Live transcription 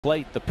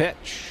Plate the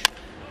pitch,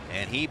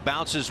 and he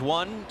bounces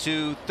one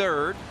to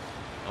third.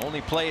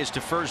 Only play is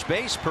to first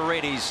base.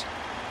 Paredes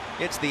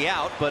hits the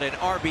out, but an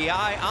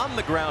RBI on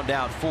the ground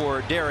out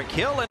for Derek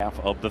Hill. Half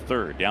of the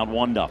third, down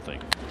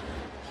 1-0.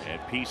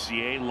 And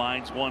PCA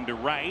lines one to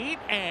right,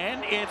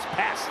 and it's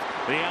past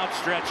the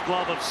outstretched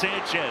glove of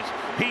Sanchez.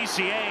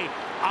 PCA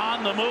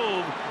on the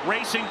move,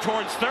 racing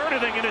towards third. Are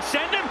they going to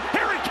send him?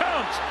 Here he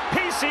comes.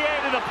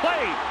 PCA to the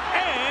plate,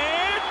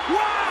 and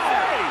wow!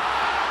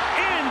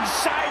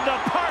 Inside the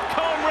park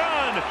home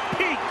run,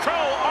 Pete Crow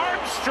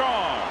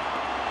Armstrong.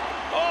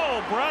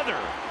 Oh, brother,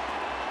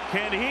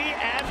 can he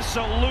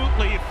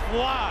absolutely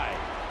fly?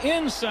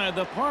 Inside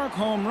the park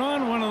home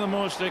run, one of the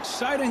most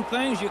exciting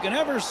things you can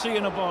ever see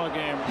in a ball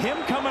game. Him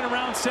coming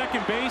around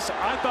second base,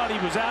 I thought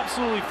he was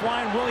absolutely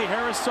flying. Willie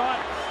Harris saw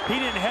it. He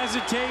didn't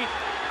hesitate.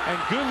 And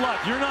good luck.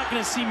 You're not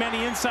going to see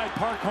many inside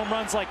park home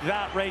runs like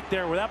that right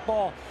there, where that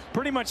ball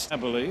pretty much, I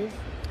believe,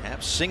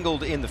 have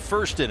singled in the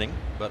first inning,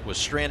 but was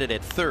stranded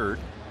at third.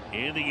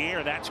 In the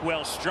air, that's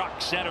well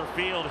struck. Center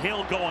field,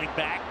 Hill going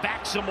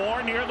back some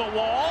more near the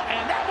wall,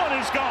 and that one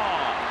is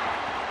gone.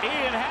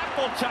 Ian Happ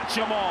will touch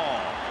them all.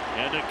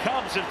 And the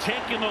Cubs have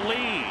taken the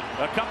lead.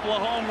 A couple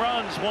of home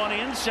runs, one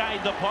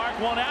inside the park,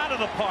 one out of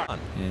the park.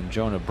 And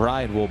Jonah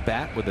Bride will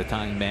bat with the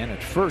tying man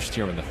at first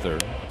here in the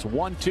third. It's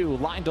 1-2,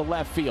 line to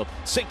left field,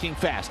 sinking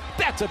fast.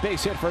 That's a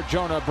base hit for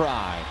Jonah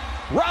Bride.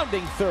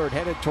 Rounding third,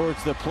 headed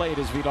towards the plate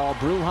is Vidal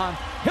Brujan.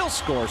 He'll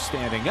score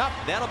standing up.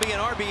 That'll be an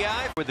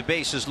RBI with the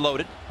bases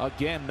loaded.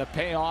 Again, the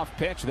payoff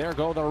pitch. There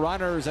go the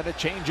runners, and a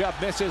changeup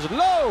misses.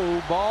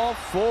 Low, ball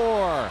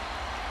 4.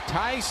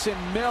 Tyson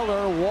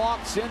Miller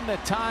walks in the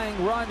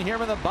tying run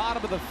here in the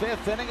bottom of the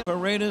fifth inning.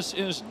 Paredes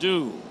is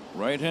due.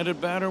 Right-handed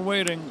batter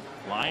waiting.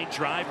 Line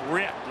drive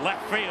ripped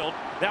left field.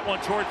 That one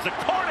towards the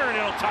corner, and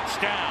it'll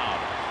touch down.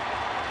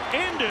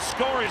 In to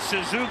score is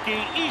Suzuki.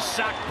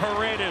 Isaac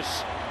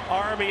Paredes.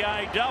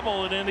 RBI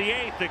double, and in the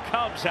eighth, the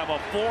Cubs have a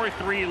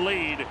 4-3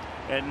 lead,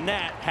 and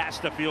Nat has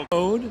to feel.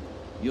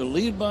 You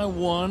lead by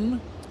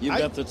 1. You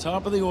got the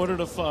top of the order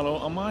to follow.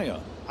 Amaya.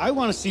 I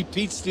want to see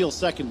Pete steal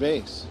second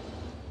base.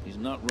 He's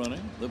not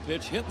running. The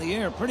pitch hit in the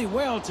air pretty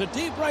well to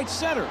deep right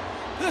center.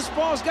 This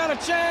ball's got a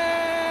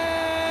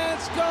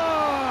chance.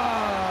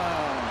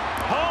 Gone.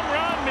 Home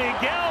run,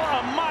 Miguel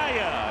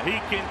Amaya. He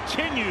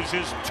continues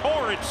his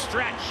torrid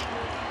stretch.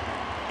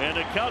 And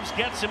the Cubs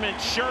get some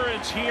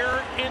insurance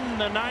here in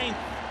the ninth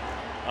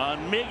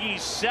on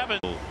Miggy's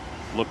 7th.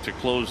 Look to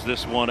close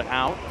this one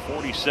out.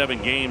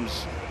 47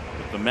 games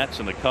with the Mets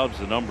and the Cubs.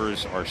 The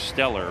numbers are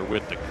stellar.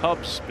 With the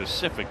Cubs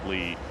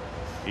specifically,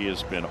 he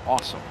has been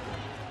awesome.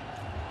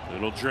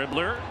 Little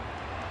dribbler.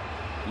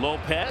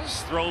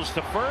 Lopez throws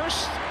to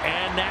first,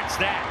 and that's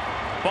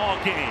that. Ball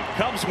game.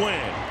 Cubs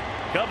win.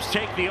 Cubs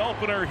take the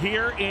opener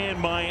here in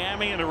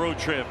Miami, and the road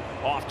trip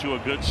off to a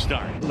good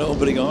start.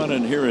 Nobody on,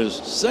 and here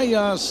is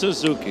Seiya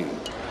Suzuki.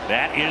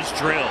 That is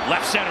drilled.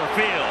 Left center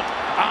field.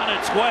 On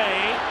its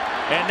way.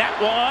 And that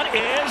one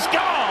is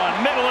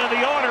gone. Middle of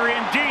the order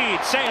indeed.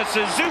 Seiya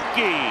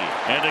Suzuki.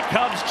 And the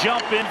Cubs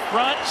jump in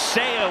front.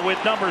 Seiya with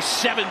number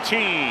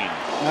 17.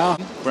 Now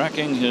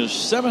cracking his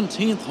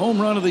 17th home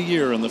run of the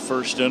year in the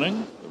first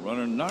inning. The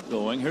runner not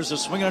going. Here's a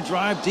swing and a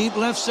drive deep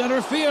left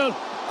center field.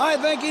 I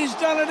think he's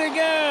done it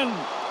again.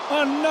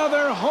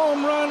 Another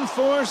home run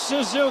for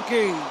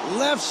Suzuki.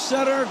 Left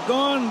center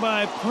gone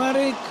by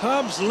plenty.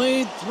 Cubs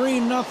lead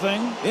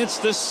 3-0. It's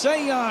the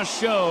Seiya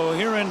Show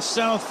here in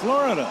South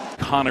Florida.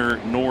 Connor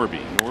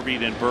Norby. Norby,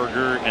 then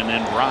Berger, and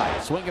then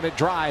Bride. Swinging a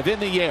drive in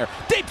the air.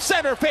 Deep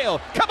center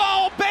field. Come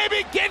on,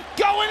 baby. Get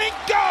going and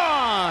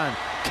gone.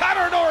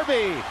 Connor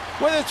Norby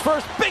with his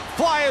first big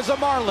fly as a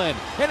Marlin.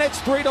 And it's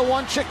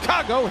 3-1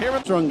 Chicago here.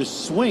 Strong to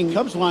swing.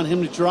 Cubs want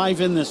him to drive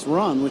in this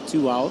run with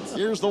 2 outs.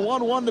 Here's the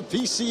 1-1 to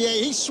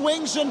PCA. He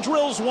swings and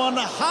drills one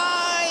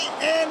high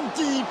and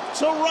deep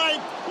to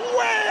right.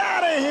 Way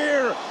out of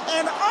here.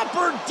 An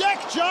upper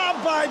deck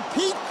job by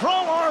Pete Crow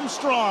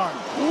Armstrong.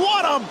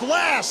 What a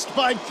blast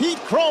by Pete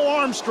Crow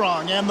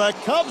Armstrong. And the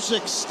Cubs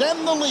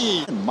extend the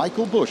lead. And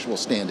Michael Busch will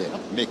stand in.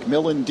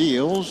 McMillan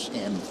deals,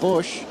 and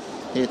Busch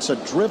hits a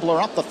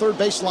dribbler up the third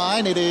base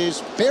line. It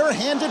is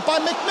barehanded by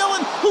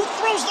McMillan, who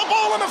throws the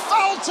ball into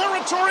foul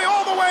territory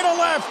all the way to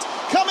left.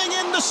 Coming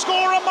in to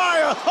score,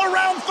 Amaya.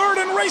 Around third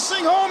and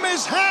racing home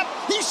is Happ.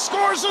 He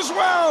scores as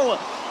well.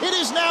 It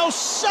is now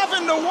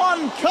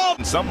 7-1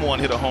 Cubs. Someone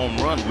hit a home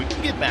run. We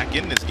can get back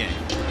in this game.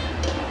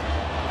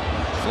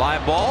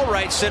 Fly ball,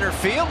 right center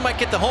field. Might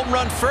get the home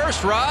run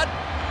first, Rod.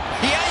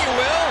 Yeah, you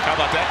will. How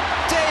about that?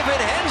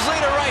 David Hensley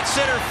to right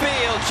center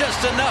field.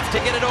 Just enough to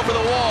get it over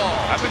the wall.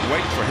 I've been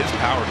waiting for his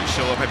power to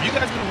show up. Have you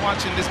guys been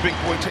watching this big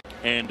boy take?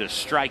 And a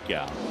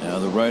strikeout. Now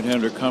the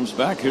right-hander comes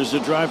back. Here's a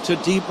drive to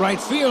deep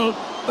right field.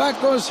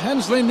 Back goes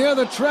Hensley near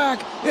the track.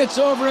 It's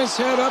over his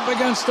head up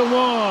against the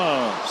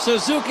wall.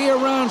 Suzuki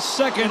around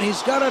second.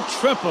 He's got a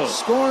triple.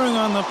 Scoring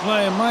on the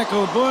play,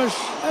 Michael Busch.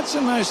 That's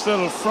a nice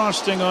little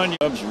frosting on you.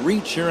 Cubs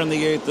reach here in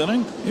the 8th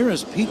inning. Here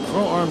is Pete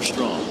Crow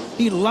Armstrong.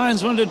 He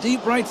lines one to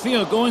deep right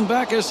field. Going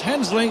back is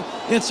Hensley.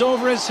 It's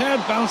over his head,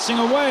 bouncing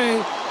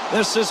away.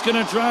 This is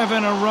going to drive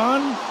in a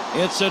run.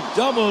 It's a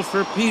double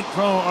for Pete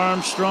Crow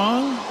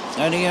Armstrong,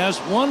 and he has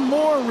one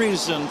more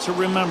reason to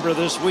remember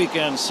this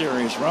weekend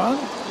series, Ron.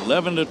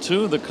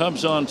 11-2, the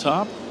Cubs on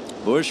top.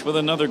 Bush with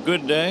another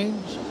good day.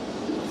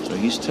 So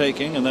he's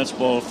taking, and that's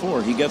ball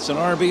 4. He gets an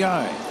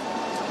RBI.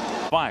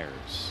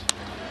 Fires.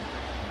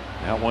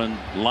 That one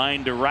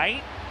lined to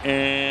right,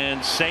 and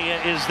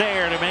Seiya is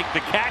there to make the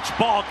catch.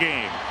 Ball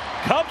game.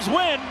 Cubs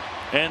win,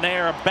 and they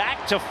are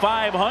back to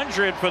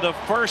 500 for the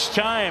first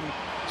time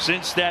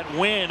since that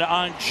win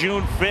on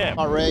June 5th.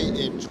 Array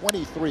in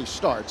 23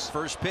 starts.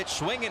 First pitch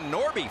swinging,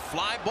 Norby,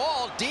 fly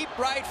ball, deep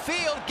right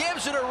field,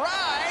 gives it a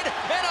ride,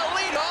 and a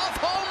leadoff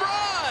home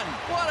run.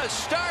 What a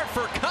start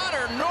for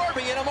Connor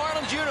Norby in a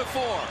Marlins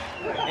uniform.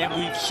 And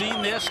we've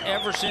seen this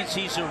ever since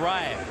he's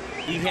arrived.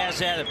 He has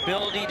that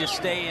ability to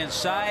stay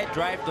inside,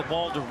 drive the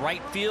ball to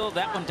right field,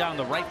 that one down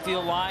the right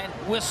field line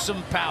with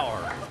some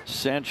power.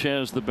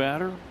 Sanchez the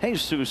batter.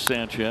 Jesus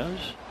Sanchez.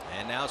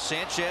 And now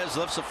Sanchez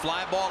lifts a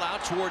fly ball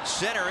out towards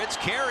center. It's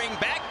carrying.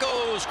 Back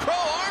goes Crow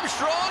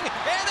Armstrong,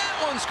 and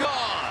that one's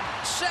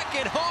gone.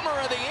 Second homer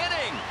of the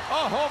inning.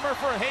 A homer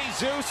for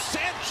Jesus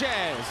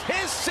Sanchez,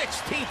 his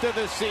 16th of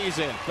the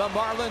season. The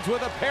Marlins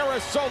with a pair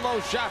of solo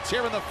shots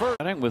here in the first.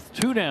 With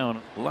 2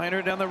 down,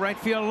 liner down the right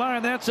field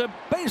line. That's a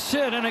base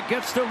hit, and it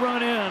gets the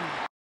run in.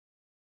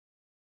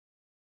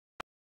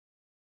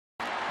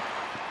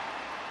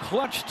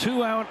 Clutch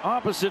 2-out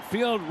opposite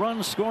field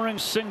run scoring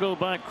single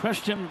by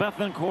Christian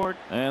Bethancourt,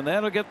 and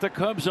that'll get the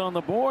Cubs on the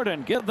board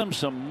and give them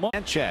some more.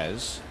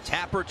 Sanchez,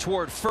 tapper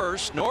toward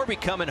first. Norby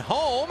coming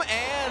home,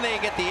 and they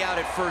get the out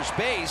at first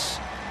base.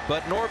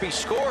 But Norby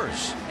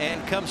scores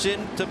and comes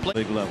in to play.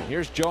 Big level.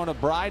 Here's Jonah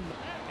Bride.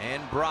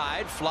 And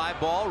Bride, fly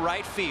ball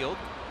right field.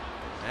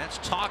 That's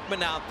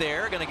Tauchman out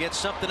there, going to get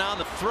something on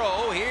the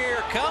throw. Here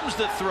comes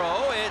the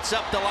throw. It's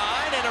up the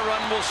line, and a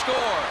run will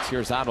score.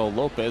 Here's Otto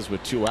Lopez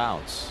with 2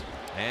 outs.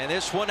 And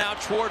this one out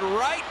toward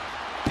right,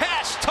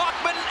 past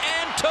Tauchman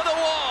and to the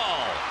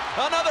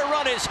wall. Another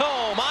run is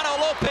home.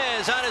 Otto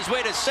Lopez on his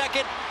way to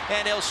second,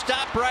 and he'll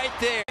stop right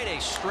there.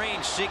 A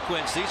strange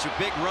sequence. These are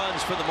big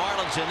runs for the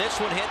Marlins, and this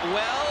one hit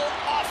well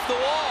off the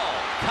wall.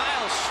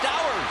 Kyle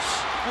Stowers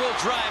will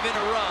drive in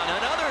a run.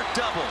 Another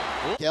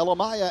double. Miguel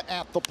Amaya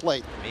at the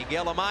plate.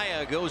 Miguel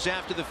Amaya goes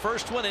after the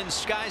first one and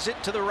skies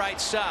it to the right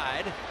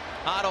side.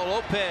 Otto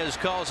Lopez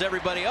calls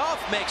everybody off,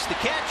 makes the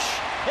catch.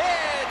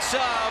 It's a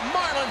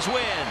Marlins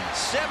win.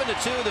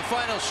 7-2 the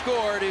final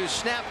score to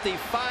snap the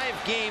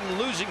 5-game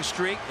losing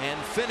streak and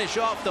finish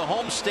off the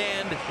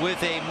homestand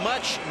with a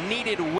much needed win.